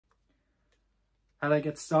How'd I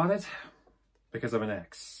get started? Because of an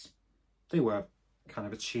ex. They were kind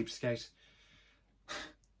of a cheapskate.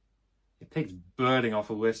 They picked birding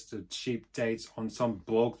off a list of cheap dates on some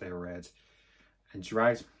blog they read and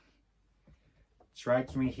dragged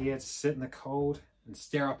me here to sit in the cold and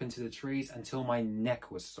stare up into the trees until my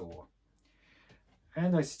neck was sore.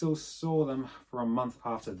 And I still saw them for a month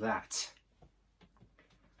after that.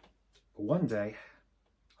 But one day,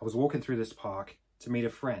 I was walking through this park to meet a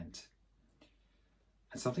friend,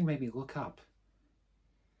 and something made me look up.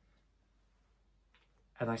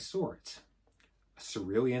 And I saw it, a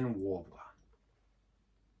cerulean warbler.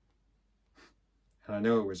 And I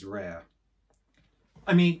knew it was rare.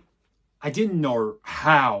 I mean, I didn't know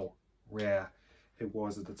how rare it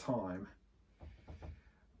was at the time,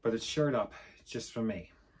 but it showed up just for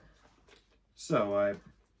me. So I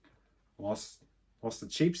lost the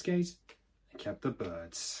cheapskate and kept the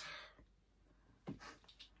birds.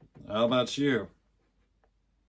 How about you?